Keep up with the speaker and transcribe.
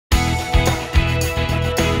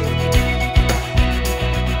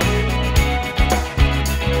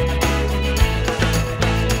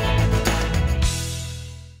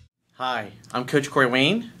Hi, I'm Coach Corey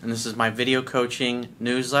Wayne, and this is my video coaching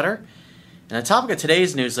newsletter. And the topic of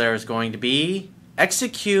today's newsletter is going to be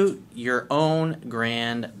execute your own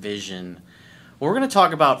grand vision. We're going to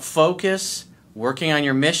talk about focus, working on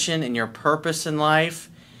your mission and your purpose in life,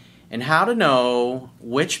 and how to know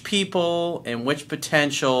which people and which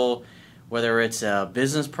potential, whether it's a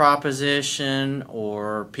business proposition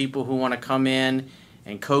or people who want to come in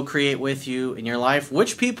and co-create with you in your life,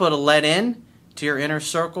 which people to let in to your inner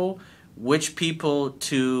circle, which people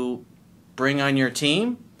to bring on your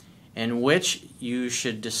team, and which you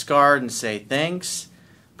should discard and say thanks,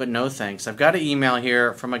 but no thanks. I've got an email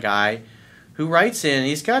here from a guy who writes in.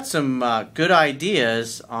 He's got some good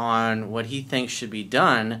ideas on what he thinks should be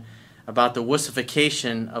done about the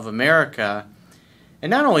wussification of America. And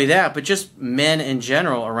not only that, but just men in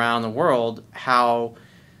general around the world, how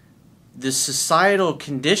the societal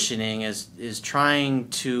conditioning is trying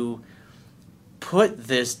to put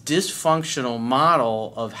this dysfunctional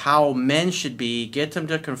model of how men should be, get them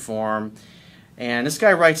to conform. And this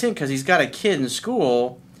guy writes in because he's got a kid in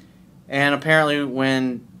school, and apparently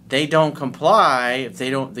when they don't comply, if they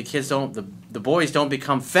don't, the boys don't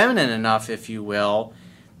become feminine enough, if you will,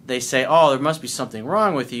 they say, oh, there must be something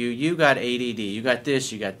wrong with you. You got ADD, you got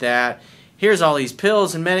this, you got that. Here's all these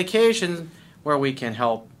pills and medications where we can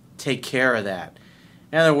help take care of that.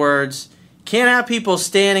 In other words, can't have people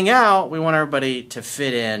standing out. We want everybody to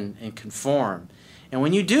fit in and conform. And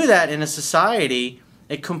when you do that in a society,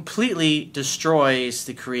 it completely destroys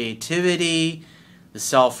the creativity, the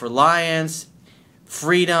self-reliance,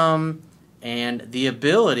 freedom, and the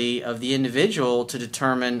ability of the individual to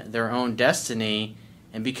determine their own destiny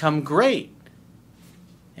and become great.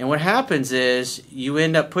 And what happens is you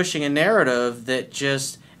end up pushing a narrative that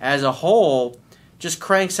just, as a whole, just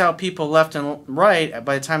cranks out people left and right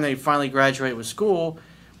by the time they finally graduate with school,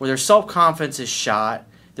 where their self-confidence is shot,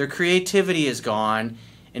 their creativity is gone,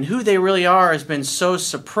 and who they really are has been so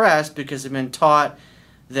suppressed because they've been taught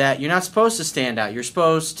that you're not supposed to stand out. You're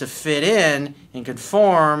supposed to fit in and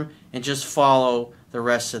conform and just follow the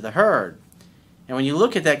rest of the herd. And when you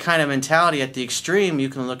look at that kind of mentality at the extreme, you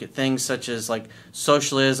can look at things such as like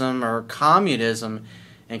socialism or communism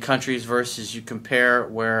in countries versus you compare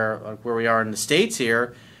where we are in the States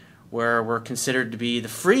here, where we're considered to be the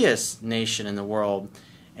freest nation in the world,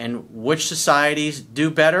 and which societies do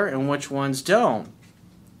better and which ones don't.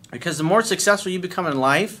 Because the more successful you become in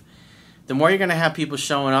life, the more you're going to have people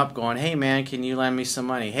showing up going, hey man, can you lend me some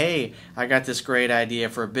money? Hey, I got this great idea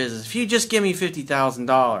for a business. If you just give me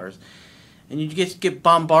 $50,000. And you get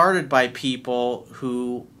bombarded by people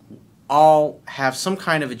who all have some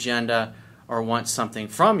kind of agenda or want something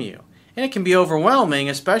from you. And it can be overwhelming,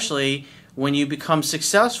 especially when you become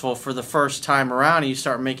successful for the first time around and you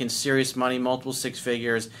start making serious money, multiple six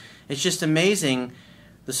figures. It's just amazing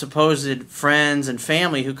the supposed friends and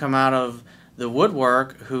family who come out of the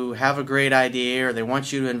woodwork who have a great idea, or they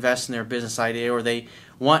want you to invest in their business idea, or they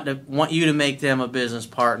want you to make them a business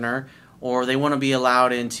partner, or they want to be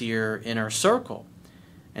allowed into your inner circle.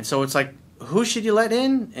 And so it's like, who should you let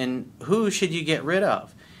in and who should you get rid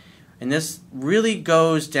of? And this really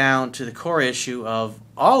goes down to the core issue of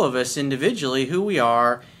all of us individually, who we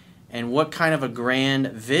are and what kind of a grand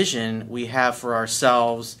vision we have for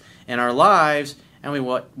ourselves and our lives, and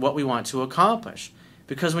what we want to accomplish.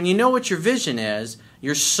 Because when you know what your vision is,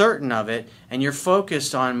 you're certain of it, and you're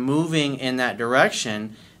focused on moving in that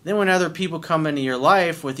direction, then when other people come into your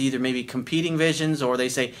life with either maybe competing visions, or they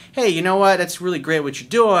say, hey, you know what, that's really great what you're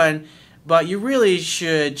doing, but you really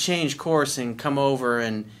should change course and come over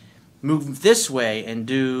and move this way and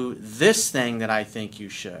do this thing that I think you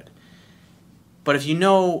should. But if you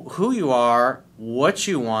know who you are, what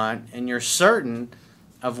you want, and you're certain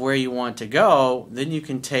of where you want to go, then you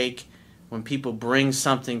can take, when people bring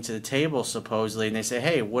something to the table supposedly and they say,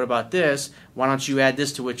 hey, what about this? Why don't you add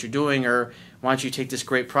this to what you're doing? Or why don't you take this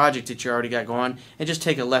great project that you already got going and just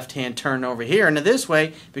take a left-hand turn over here into this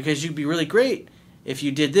way, because you'd be really great if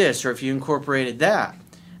you did this or if you incorporated that.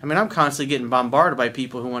 I mean, I'm constantly getting bombarded by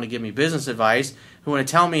people who want to give me business advice, who want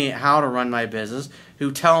to tell me how to run my business,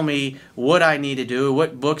 who tell me what I need to do,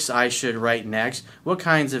 what books I should write next, what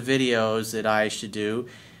kinds of videos that I should do.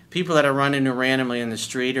 People that I run into randomly in the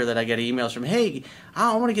street, or that I get emails from, hey,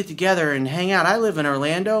 I want to get together and hang out. I live in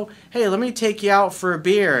Orlando. Hey, let me take you out for a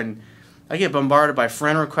beer. And I get bombarded by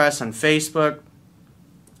friend requests on Facebook.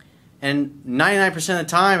 And 99% of the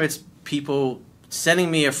time, it's people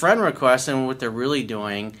sending me a friend request, and what they're really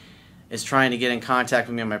doing is trying to get in contact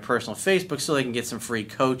with me on my personal Facebook so they can get some free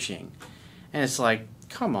coaching. And it's like,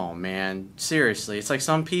 come on, man. Seriously. It's like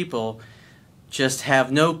some people just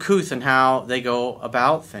have no couth in how they go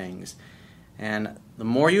about things. And the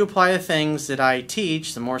more you apply the things that I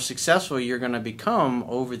teach, the more successful you're going to become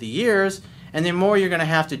over the years, and the more you're going to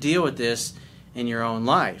have to deal with this in your own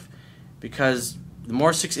life. Because the more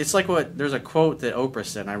it's like there's a quote that Oprah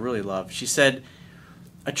said, and I really love. She said,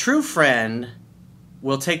 "A true friend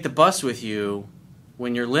will take the bus with you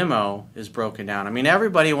when your limo is broken down." I mean,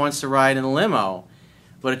 everybody wants to ride in a limo,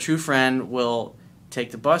 but a true friend will take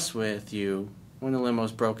the bus with you when the limo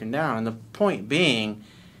is broken down. And the point being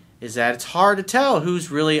is that it's hard to tell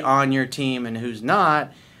who's really on your team and who's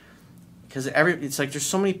not, because it's like there's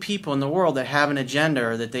so many people in the world that have an agenda,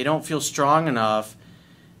 or that they don't feel strong enough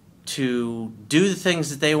to do the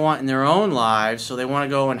things that they want in their own lives, so they want to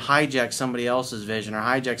go and hijack somebody else's vision, or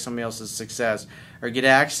hijack somebody else's success, or get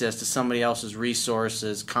access to somebody else's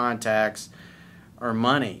resources, contacts, or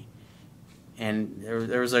money. And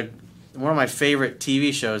there was one of my favorite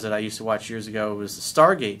TV shows that I used to watch years ago was the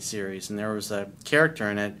Stargate series, and there was a character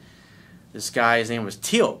in it. This guy, his name was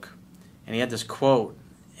Teal'c, and he had this quote,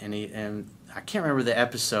 and I can't remember the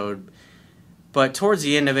episode, but towards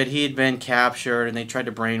the end of it, he had been captured, and they tried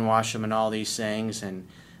to brainwash him and all these things, and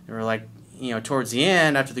they were like, towards the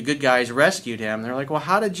end, after the good guys rescued him, they're like, well,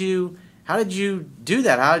 how did you do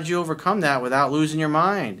that? How did you overcome that without losing your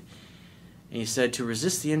mind? And he said, to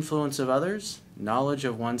resist the influence of others, knowledge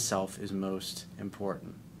of oneself is most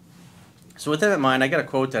important. So with that in mind, I got a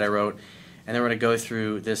quote that I wrote, and then we're going to go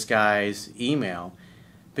through this guy's email,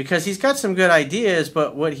 because he's got some good ideas,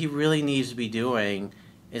 but what he really needs to be doing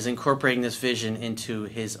is incorporating this vision into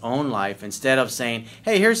his own life, instead of saying,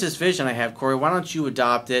 hey, here's this vision I have, Corey, why don't you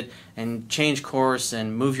adopt it and change course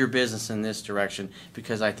and move your business in this direction,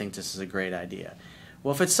 because I think this is a great idea.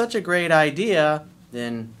 Well, if it's such a great idea,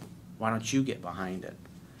 then why don't you get behind it?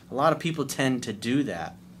 A lot of people tend to do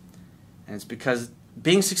that, and it's because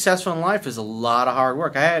being successful in life is a lot of hard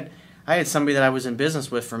work. I had somebody that I was in business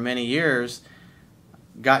with for many years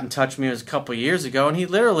got in touch with me, it was a couple of years ago, and he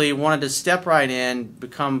literally wanted to step right in,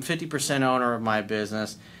 become 50% owner of my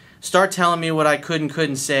business, start telling me what I could and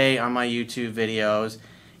couldn't say on my YouTube videos,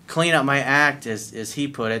 clean up my act, as he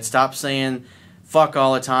put it, stop saying fuck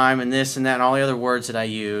all the time and this and that and all the other words that I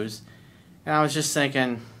use. And I was just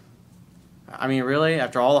thinking, I mean, really,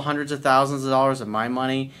 after all the hundreds of thousands of dollars of my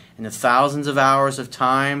money and the thousands of hours of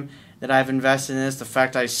time that I've invested in this, the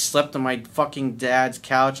fact I slept on my fucking dad's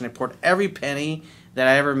couch and I poured every penny that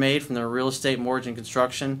I ever made from the real estate, mortgage, and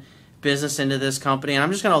construction business into this company, and I'm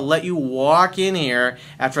just going to let you walk in here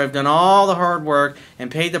after I've done all the hard work and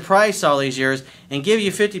paid the price all these years and give you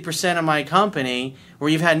 50% of my company where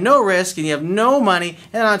you've had no risk and you have no money,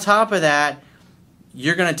 and on top of that,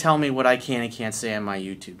 you're going to tell me what I can and can't say on my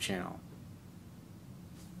YouTube channel.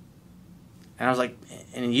 And I was like,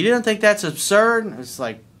 and you didn't think that's absurd? It's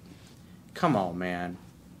like, come on, man.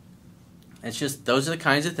 It's just, those are the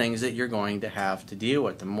kinds of things that you're going to have to deal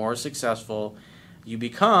with. The more successful you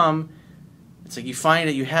become, it's like you find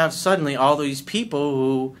that you have suddenly all these people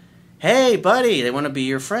who, hey, buddy, they want to be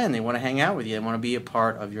your friend. They want to hang out with you. They want to be a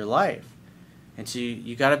part of your life. And so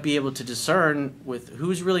you got to be able to discern with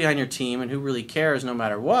who's really on your team and who really cares no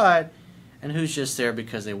matter what, and who's just there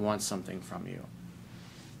because they want something from you.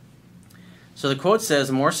 So the quote says,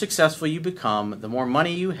 the more successful you become, the more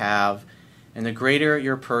money you have, and the greater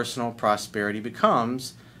your personal prosperity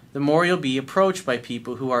becomes, the more you'll be approached by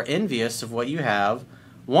people who are envious of what you have,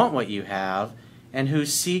 want what you have, and who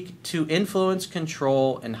seek to influence,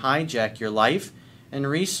 control, and hijack your life and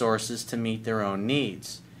resources to meet their own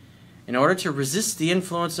needs. In order to resist the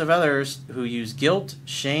influence of others who use guilt,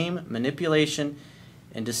 shame, manipulation,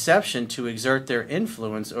 and deception to exert their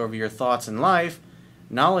influence over your thoughts and life,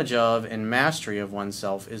 knowledge of and mastery of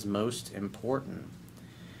oneself is most important.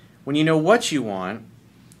 When you know what you want,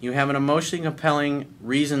 you have an emotionally compelling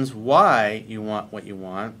reasons why you want what you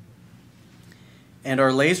want, and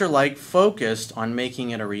are laser-like focused on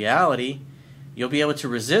making it a reality, you'll be able to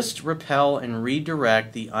resist, repel, and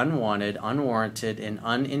redirect the unwanted, unwarranted, and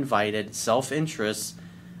uninvited self-interests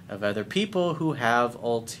of other people who have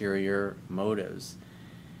ulterior motives.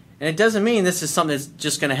 And it doesn't mean this is something that's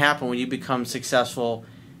just going to happen when you become successful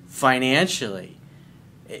financially.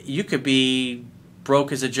 You could be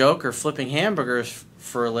broke as a joke or flipping hamburgers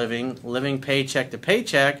for a living paycheck to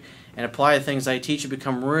paycheck, and apply the things I teach, and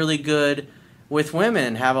become really good with women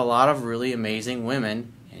and have a lot of really amazing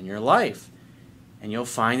women in your life. And you'll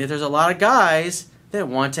find that there's a lot of guys that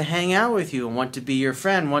want to hang out with you and want to be your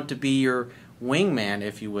friend, want to be your wingman,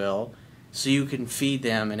 if you will, so you can feed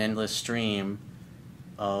them an endless stream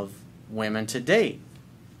of women to date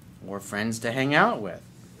or friends to hang out with.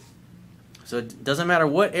 So it doesn't matter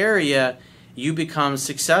what area you become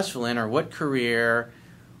successful in, or what career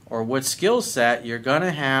or what skill set, you're going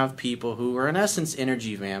to have people who are in essence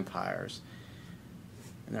energy vampires.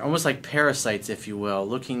 And they're almost like parasites, if you will,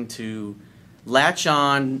 looking to latch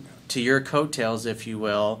on to your coattails, if you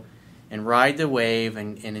will, and ride the wave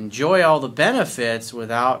and enjoy all the benefits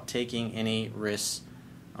without taking any risks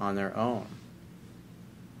on their own.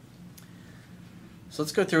 So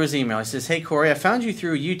let's go through his email. He says, "Hey Corey, I found you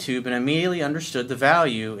through YouTube and immediately understood the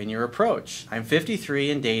value in your approach. I'm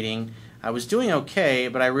 53 and dating. I was doing okay,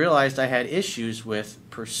 but I realized I had issues with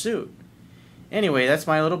pursuit. Anyway, that's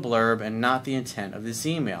my little blurb and not the intent of this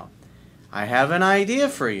email. I have an idea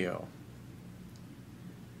for you."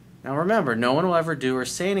 Now remember, no one will ever do or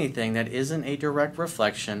say anything that isn't a direct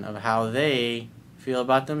reflection of how they feel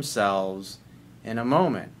about themselves in a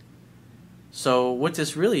moment. So what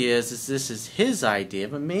this really is this is his idea,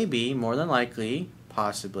 but maybe, more than likely,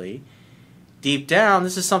 possibly, deep down,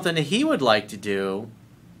 this is something that he would like to do,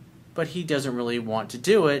 but he doesn't really want to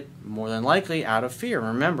do it, more than likely out of fear.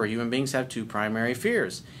 Remember, human beings have two primary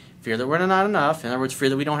fears. Fear that we're not enough, in other words, fear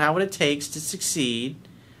that we don't have what it takes to succeed,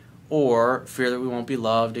 or fear that we won't be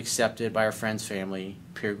loved, accepted by our friends, family,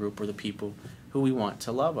 peer group, or the people who we want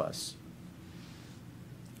to love us.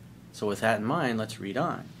 So with that in mind, let's read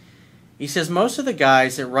on. He says, most of the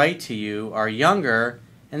guys that write to you are younger,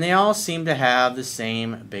 and they all seem to have the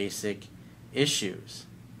same basic issues.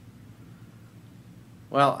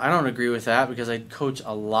 Well, I don't agree with that because I coach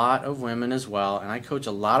a lot of women as well, and I coach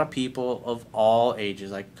a lot of people of all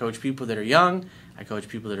ages. I coach people that are young, I coach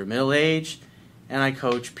people that are middle-aged, and I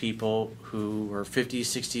coach people who are 50s,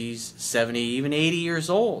 60s, 70, even 80 years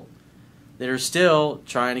old that are still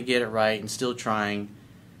trying to get it right and still trying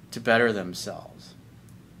to better themselves.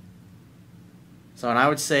 So, and I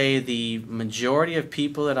would say the majority of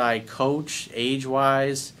people that I coach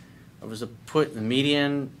age-wise, I was put the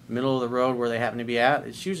median, middle of the road where they happen to be at,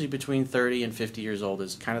 it's usually between 30 and 50 years old.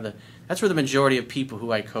 Is kind of that's where the majority of people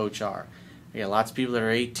who I coach are. I got lots of people that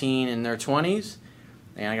are 18 in their 20s,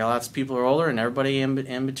 and I got lots of people who are older, and everybody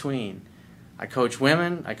in between. I coach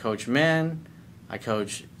women, I coach men, I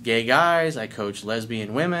coach gay guys, I coach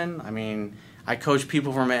lesbian women. I mean, I coach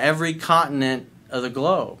people from every continent of the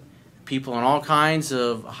globe. People in all kinds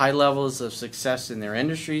of high levels of success in their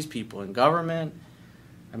industries, people in government.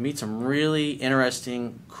 I meet some really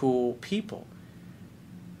interesting, cool people.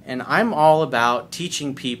 And I'm all about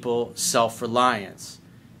teaching people self-reliance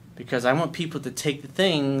because I want people to take the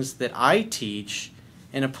things that I teach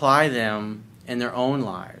and apply them in their own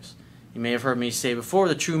lives. You may have heard me say before,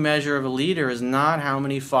 the true measure of a leader is not how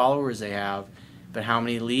many followers they have, but how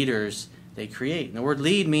many leaders they create. And the word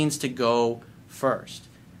lead means to go first.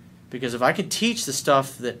 Because if I can teach the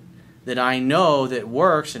stuff that I know that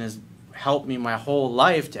works and has helped me my whole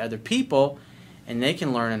life to other people, and they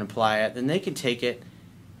can learn and apply it, then they can take it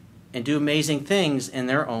and do amazing things in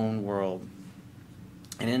their own world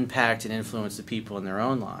and impact and influence the people in their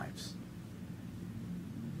own lives.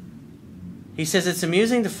 He says it's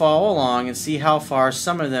amusing to follow along and see how far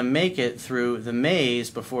some of them make it through the maze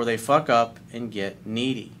before they fuck up and get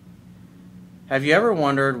needy. Have you ever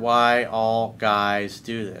wondered why all guys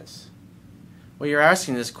do this? Well, you're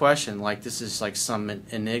asking this question like this is like some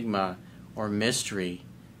enigma or mystery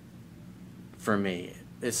for me.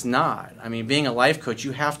 It's not. I mean, being a life coach,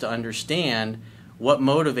 you have to understand what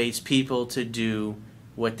motivates people to do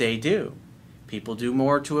what they do. People do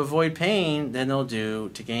more to avoid pain than they'll do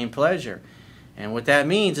to gain pleasure. And what that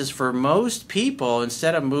means is for most people,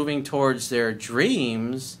 instead of moving towards their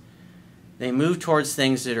dreams, they move towards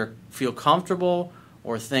things that feel comfortable,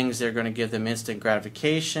 or things that are going to give them instant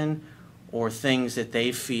gratification, or things that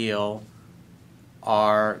they feel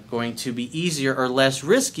are going to be easier or less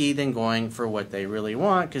risky than going for what they really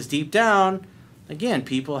want. Because deep down, again,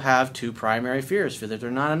 people have two primary fears. Fear that they're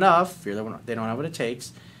not enough, fear that they don't have what it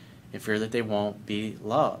takes, and fear that they won't be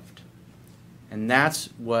loved. And that's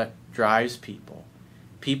what drives people.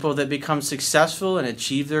 People that become successful and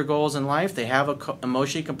achieve their goals in life, they have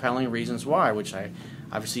emotionally compelling reasons why, which I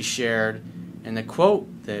obviously shared in the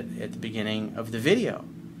quote that at the beginning of the video.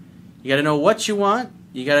 You got to know what you want.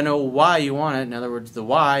 You got to know why you want it. In other words, the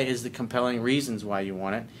why is the compelling reasons why you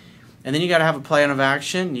want it. And then you got to have a plan of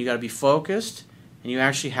action. You got to be focused, and you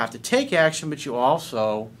actually have to take action, but you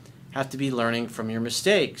also have to be learning from your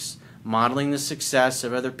mistakes, modeling the success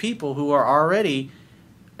of other people who are already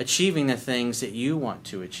achieving the things that you want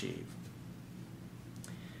to achieve.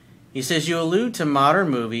 He says you allude to modern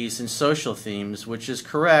movies and social themes, which is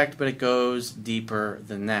correct, but it goes deeper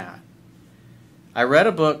than that. I read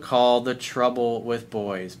a book called The Trouble with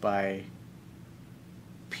Boys by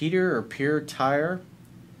Peter Tyre,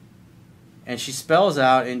 and she spells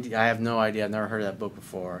out, and I have no idea, I've never heard of that book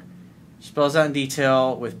before. spells out in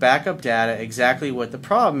detail with backup data exactly what the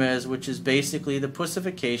problem is, which is basically the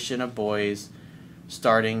pussification of boys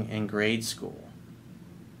starting in grade school.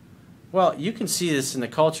 Well, you can see this in the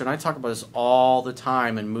culture, and I talk about this all the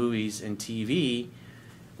time in movies and TV,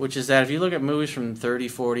 which is that if you look at movies from 30,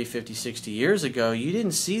 40, 50, 60 years ago, you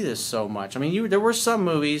didn't see this so much. I mean, there were some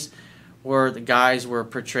movies where the guys were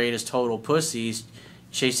portrayed as total pussies,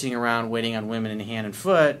 chasing around, waiting on women in hand and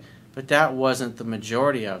foot, but that wasn't the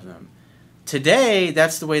majority of them. Today,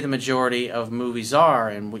 that's the way the majority of movies are,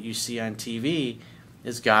 and what you see on TV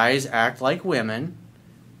is guys act like women,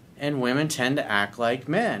 and women tend to act like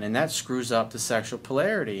men, and that screws up the sexual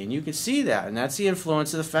polarity, and you can see that, and that's the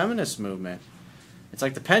influence of the feminist movement. It's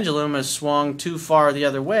like the pendulum has swung too far the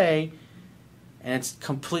other way, and it's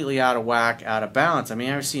completely out of whack, out of balance. I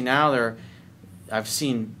mean, I've seen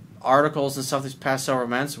articles and stuff these past several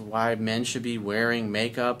months why men should be wearing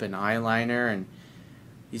makeup and eyeliner and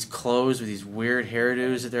these clothes with these weird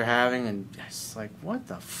hairdos that they're having, and it's like, what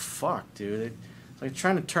the fuck, dude? It's like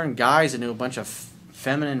trying to turn guys into a bunch of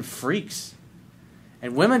feminine freaks.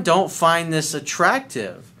 And women don't find this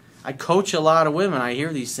attractive. I coach a lot of women. I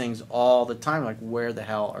hear these things all the time, like, where the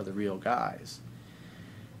hell are the real guys?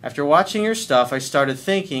 After watching your stuff, I started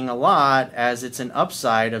thinking a lot, as it's an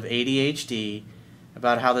upside of ADHD,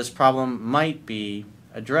 about how this problem might be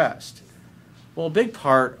addressed. Well, a big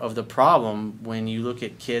part of the problem when you look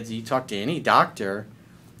at kids, you talk to any doctor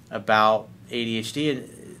about ADHD,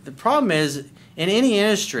 and the problem is, in any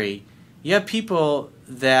industry, you have people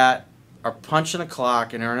that are punching a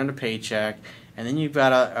clock and earning a paycheck, and then you've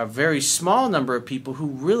got a very small number of people who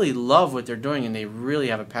really love what they're doing and they really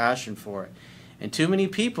have a passion for it. And too many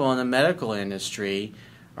people in the medical industry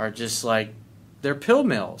are just like, they're pill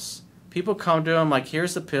mills. People come to them like,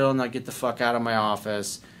 here's the pill, and I get the fuck out of my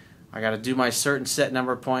office. I got to do my certain set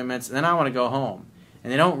number of appointments, and then I want to go home.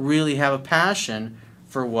 And they don't really have a passion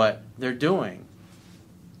for what they're doing.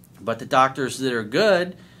 But the doctors that are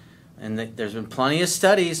good, and there's been plenty of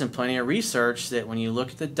studies and plenty of research that when you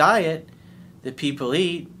look at the diet that people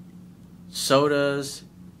eat, sodas,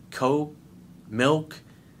 Coke, milk,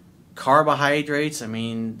 carbohydrates, I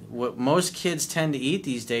mean, what most kids tend to eat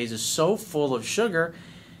these days is so full of sugar,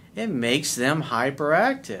 it makes them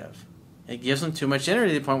hyperactive. It gives them too much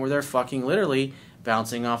energy to the point where they're fucking literally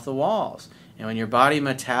bouncing off the walls. And when your body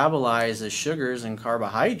metabolizes sugars and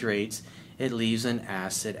carbohydrates, it leaves an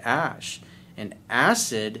acid ash. And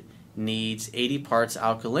acid needs 80 parts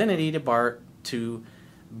alkalinity to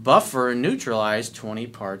buffer and neutralize 20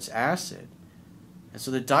 parts acid. And so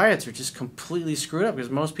the diets are just completely screwed up because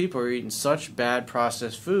most people are eating such bad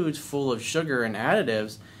processed foods full of sugar and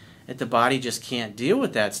additives that the body just can't deal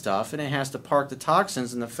with that stuff, and it has to park the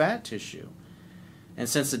toxins in the fat tissue. And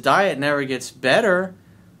since the diet never gets better,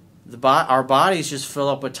 our bodies just fill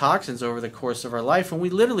up with toxins over the course of our life, and we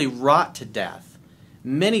literally rot to death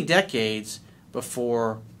many decades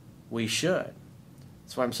before we should.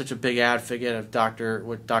 That's why I'm such a big advocate of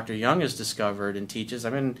what Dr. Young has discovered and teaches.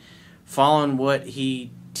 I've been following what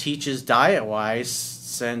he teaches diet-wise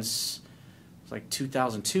since like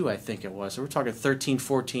 2002, I think it was. So we're talking 13,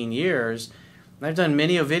 14 years. And I've done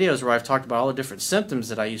many videos where I've talked about all the different symptoms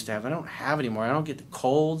that I used to have. I don't have anymore. I don't get the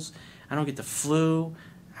colds. I don't get the flu.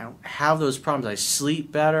 I don't have those problems. I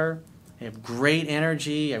sleep better. I have great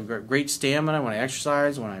energy. I have great stamina when I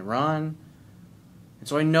exercise, when I run. And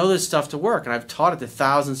so I know this stuff to work. And I've taught it to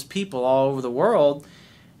thousands of people all over the world.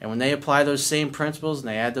 And when they apply those same principles and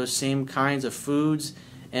they add those same kinds of foods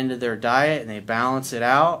into their diet and they balance it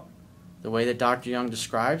out the way that Dr. Young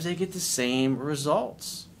describes, they get the same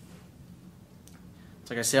results.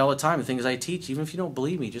 It's like I say all the time, the things I teach, even if you don't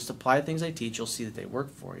believe me, just apply the things I teach, you'll see that they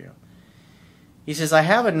work for you. He says, I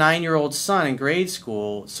have a 9-year-old son in grade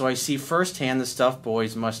school, so I see firsthand the stuff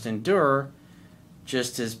boys must endure,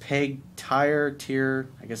 just as Peg Tier,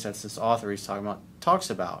 I guess that's this author he's talking about,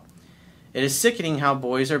 talks about. It is sickening how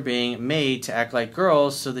boys are being made to act like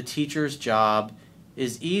girls so the teacher's job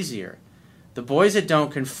is easier. The boys that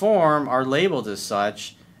don't conform are labeled as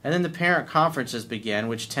such, and then the parent conferences begin,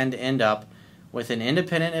 which tend to end up with an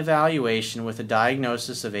independent evaluation with a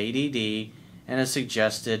diagnosis of ADD and a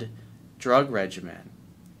suggested drug regimen.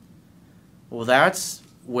 Well, that's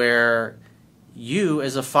where you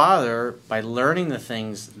as a father, by learning the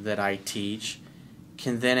things that I teach,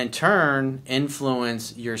 can then in turn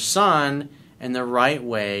influence your son in the right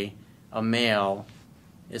way a male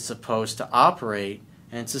is supposed to operate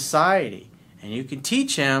in society. And you can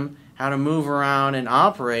teach him how to move around and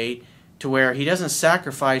operate to where he doesn't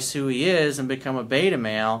sacrifice who he is and become a beta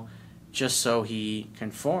male just so he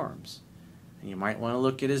conforms. And you might want to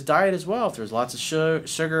look at his diet as well. If there's lots of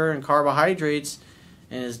sugar and carbohydrates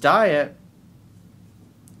in his diet,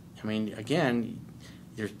 I mean, again,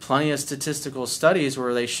 there's plenty of statistical studies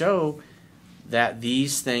where they show that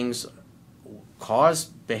these things cause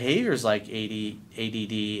behaviors like ADD,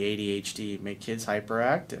 ADHD, make kids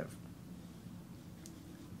hyperactive.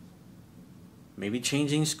 Maybe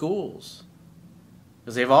changing schools.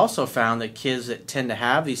 Because they've also found that kids that tend to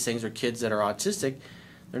have these things, or kids that are autistic,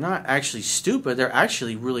 they're not actually stupid, they're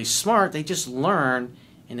actually really smart, they just learn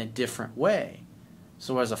in a different way.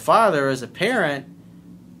 So as a father, as a parent,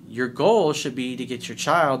 your goal should be to get your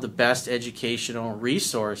child the best educational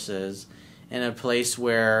resources in a place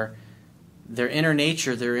where their inner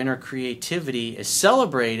nature, their inner creativity is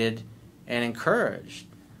celebrated and encouraged.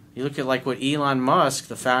 You look at like what Elon Musk,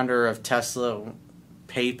 the founder of Tesla,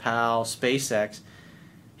 PayPal, SpaceX,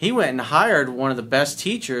 he went and hired one of the best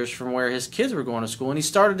teachers from where his kids were going to school, and he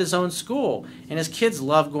started his own school, and his kids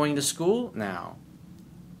love going to school now.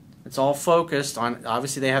 It's all focused on,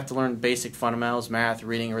 obviously they have to learn basic fundamentals, math,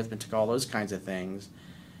 reading, arithmetic, all those kinds of things,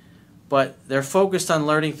 but they're focused on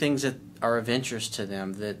learning things that are of interest to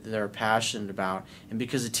them, that they're passionate about. And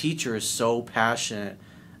because the teacher is so passionate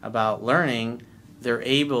about learning,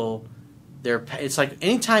 it's like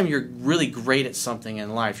anytime you're really great at something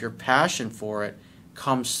in life, your passion for it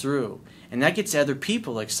comes through. And that gets other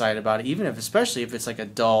people excited about it, especially if it's like a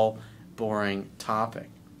dull, boring topic.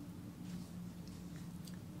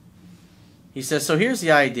 He says, so here's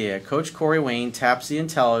the idea. Coach Corey Wayne taps the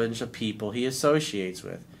intelligence of people he associates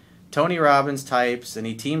with. Tony Robbins types, and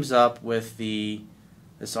he teams up with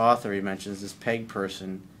this author he mentions, this Peg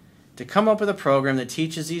person, to come up with a program that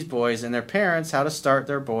teaches these boys and their parents how to start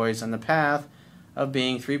their boys on the path of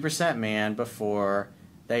being 3% man before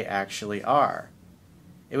they actually are.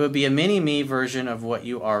 It would be a mini-me version of what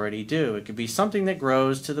you already do. It could be something that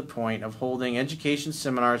grows to the point of holding education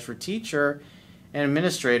seminars for teacher and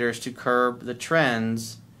administrators to curb the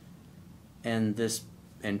trends in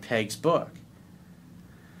Peg's book.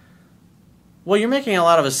 Well, you're making a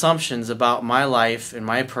lot of assumptions about my life and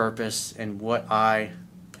my purpose and what I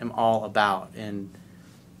am all about. And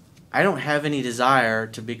I don't have any desire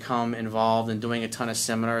to become involved in doing a ton of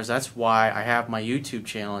seminars. That's why I have my YouTube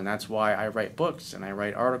channel, and that's why I write books and I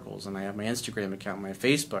write articles, and I have my Instagram account, my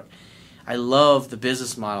Facebook. I love the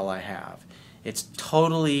business model I have. It's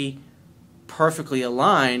totally perfectly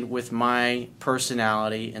aligned with my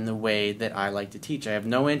personality and the way that I like to teach. I have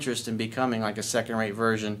no interest in becoming like a second-rate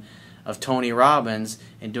version of Tony Robbins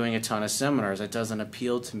and doing a ton of seminars. That doesn't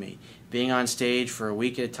appeal to me. Being on stage for a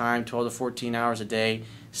week at a time, 12 to 14 hours a day,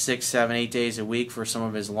 6, 7, 8 days a week for some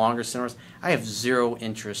of his longer seminars, I have zero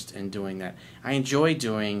interest in doing that. I enjoy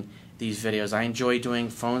doing these videos. I enjoy doing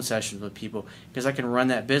phone sessions with people because I can run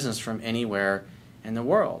that business from anywhere in the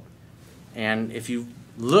world. And if you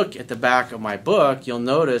look at the back of my book, you'll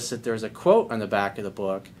notice that there's a quote on the back of the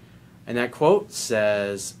book, and that quote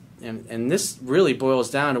says, and this really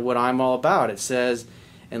boils down to what I'm all about. It says,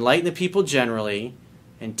 enlighten the people generally,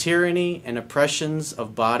 and tyranny and oppressions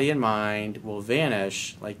of body and mind will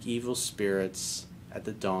vanish like evil spirits at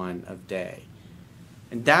the dawn of day.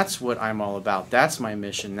 And that's what I'm all about. That's my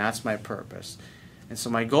mission. That's my purpose. And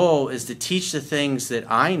so my goal is to teach the things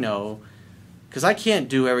that I know, because I can't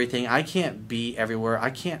do everything. I can't be everywhere.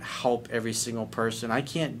 I can't help every single person. I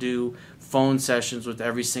can't do phone sessions with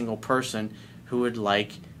every single person who would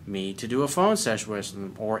like me to do a phone session with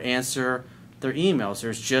them or answer their emails.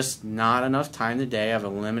 There's just not enough time today. I have a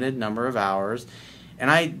limited number of hours.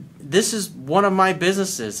 And this is one of my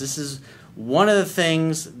businesses. This is one of the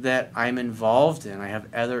things that I'm involved in. I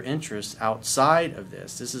have other interests outside of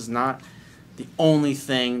this. This is not the only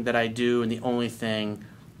thing that I do and the only thing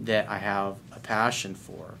that I have a passion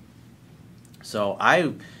for. So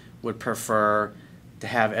I would prefer to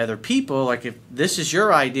have other people, like if this is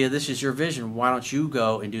your idea, this is your vision, why don't you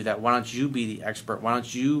go and do that? Why don't you be the expert? Why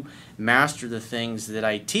don't you master the things that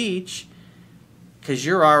I teach? Because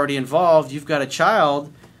you're already involved. You've got a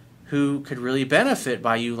child who could really benefit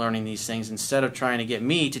by you learning these things instead of trying to get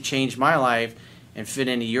me to change my life and fit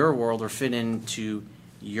into your world or fit into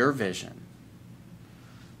your vision.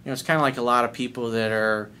 You know, it's kind of like a lot of people that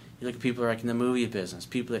are, you look at people like in the movie business,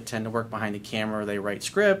 people that tend to work behind the camera, they write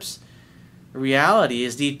scripts. The reality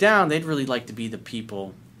is deep down, they'd really like to be the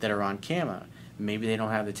people that are on camera. Maybe they don't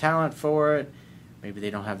have the talent for it. Maybe they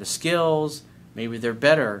don't have the skills. Maybe they're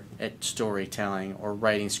better at storytelling or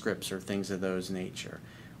writing scripts or things of those nature.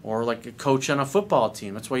 Or like a coach on a football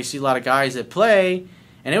team. That's why you see a lot of guys that play,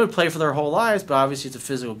 and they would play for their whole lives, but obviously it's a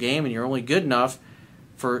physical game and you're only good enough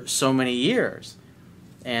for so many years.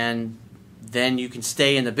 And then you can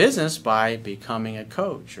stay in the business by becoming a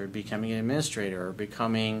coach or becoming an administrator or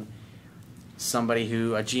becoming somebody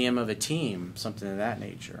a GM of a team, something of that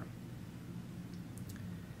nature.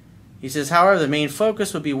 He says, however, the main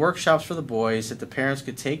focus would be workshops for the boys that the parents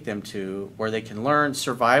could take them to where they can learn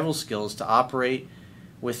survival skills to operate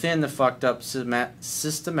within the fucked up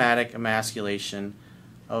systematic emasculation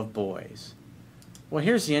of boys. Well,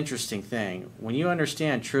 here's the interesting thing. When you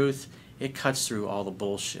understand truth, it cuts through all the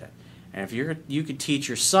bullshit. And if you could teach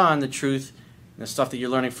your son the truth and the stuff that you're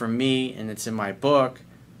learning from me and it's in my book,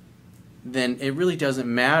 then it really doesn't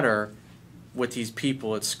matter what these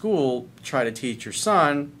people at school try to teach your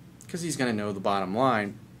son, because he's going to know the bottom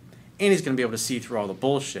line and he's going to be able to see through all the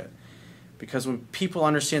bullshit. Because when people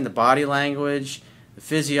understand the body language, the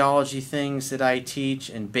physiology things that I teach,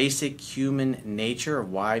 and basic human nature of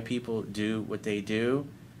why people do what they do,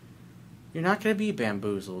 you're not going to be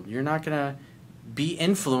bamboozled. You're not going to be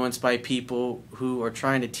influenced by people who are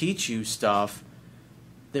trying to teach you stuff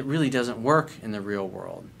that really doesn't work in the real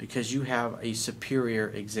world, because you have a superior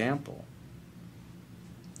example,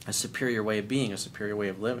 a superior way of being, a superior way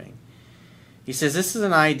of living. He says this is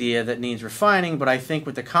an idea that needs refining, but I think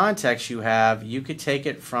with the context you have, you could take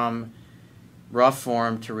it from rough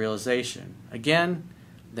form to realization. Again,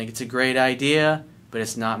 I think it's a great idea, but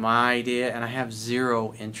it's not my idea, and I have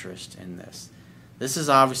zero interest in this. This is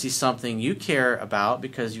obviously something you care about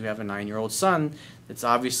because you have a 9-year-old son that's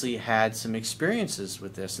obviously had some experiences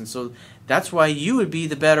with this. And so that's why you would be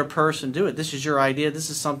the better person to do it. This is your idea.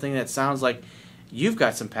 This is something that sounds like you've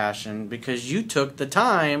got some passion because you took the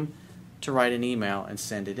time to write an email and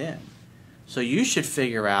send it in. So you should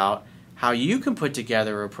figure out how you can put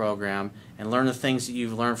together a program and learn the things that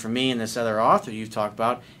you've learned from me and this other author you've talked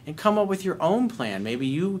about and come up with your own plan. Maybe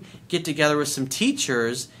you get together with some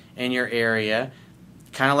teachers in your area,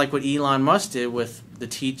 kind of like what Elon Musk did with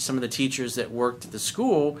some of the teachers that worked at the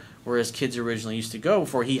school where his kids originally used to go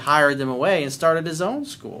before he hired them away and started his own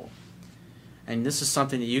school. And this is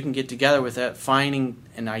something that you can get together with, finding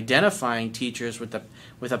and identifying teachers with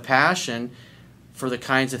a passion for the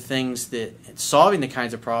kinds of things that, solving the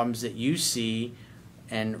kinds of problems that you see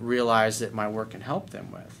and realize that my work can help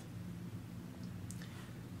them with.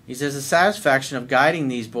 He says the satisfaction of guiding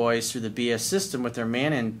these boys through the BS system with their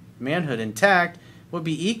manhood intact would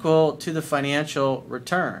be equal to the financial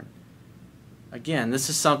return. Again, this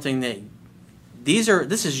is something that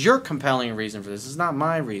this is your compelling reason for this. This is not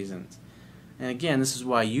my reasons. And again, this is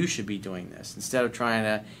why you should be doing this. Instead of trying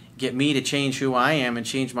to get me to change who I am and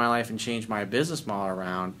change my life and change my business model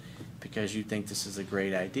around because you think this is a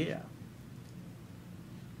great idea.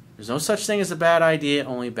 There's no such thing as a bad idea,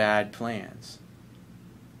 only bad plans.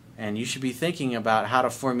 And you should be thinking about how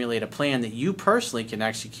to formulate a plan that you personally can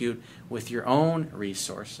execute with your own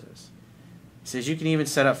resources. He says you can even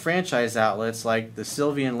set up franchise outlets like the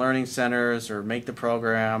Sylvian Learning Centers or Make the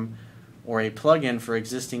Program or a plug-in for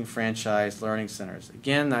existing franchise learning centers.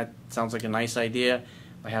 Again, that sounds like a nice idea.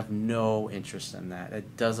 I have no interest in that.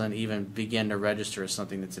 It doesn't even begin to register as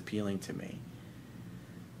something that's appealing to me.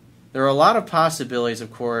 There are a lot of possibilities,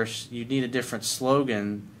 of course. You need a different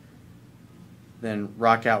slogan than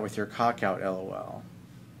rock out with your cock out, LOL.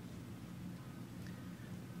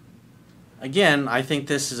 Again, I think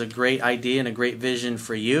this is a great idea and a great vision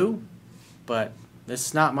for you, but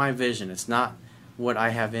it's not my vision. It's not what I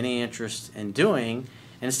have any interest in doing.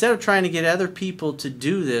 And instead of trying to get other people to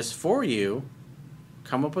do this for you,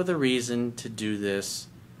 come up with a reason to do this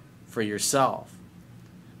for yourself.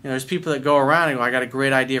 You know, there's people that go around and go, I got a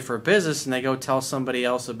great idea for a business, and they go tell somebody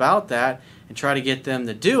else about that and try to get them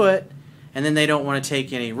to do it, and then they don't want to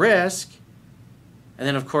take any risk. And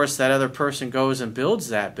then, of course, that other person goes and builds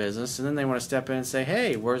that business, and then they want to step in and say,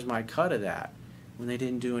 hey, where's my cut of that? When they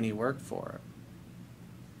didn't do any work for it.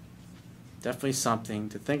 Definitely something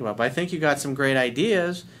to think about. But I think you got some great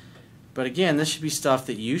ideas. But again, this should be stuff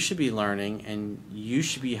that you should be learning, and you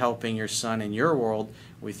should be helping your son in your world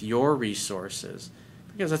with your resources,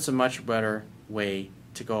 because that's a much better way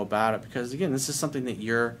to go about it. Because again, this is something that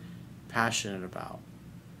you're passionate about.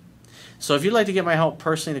 So if you'd like to get my help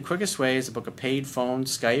personally, the quickest way is to book a paid phone,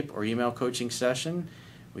 Skype, or email coaching session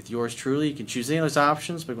with yours truly. You can choose any of those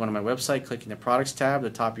options by going to my website, clicking the products tab at the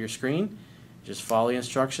top of your screen. Just follow the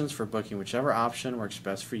instructions for booking whichever option works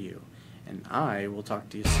best for you. And I will talk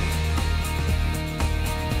to you soon.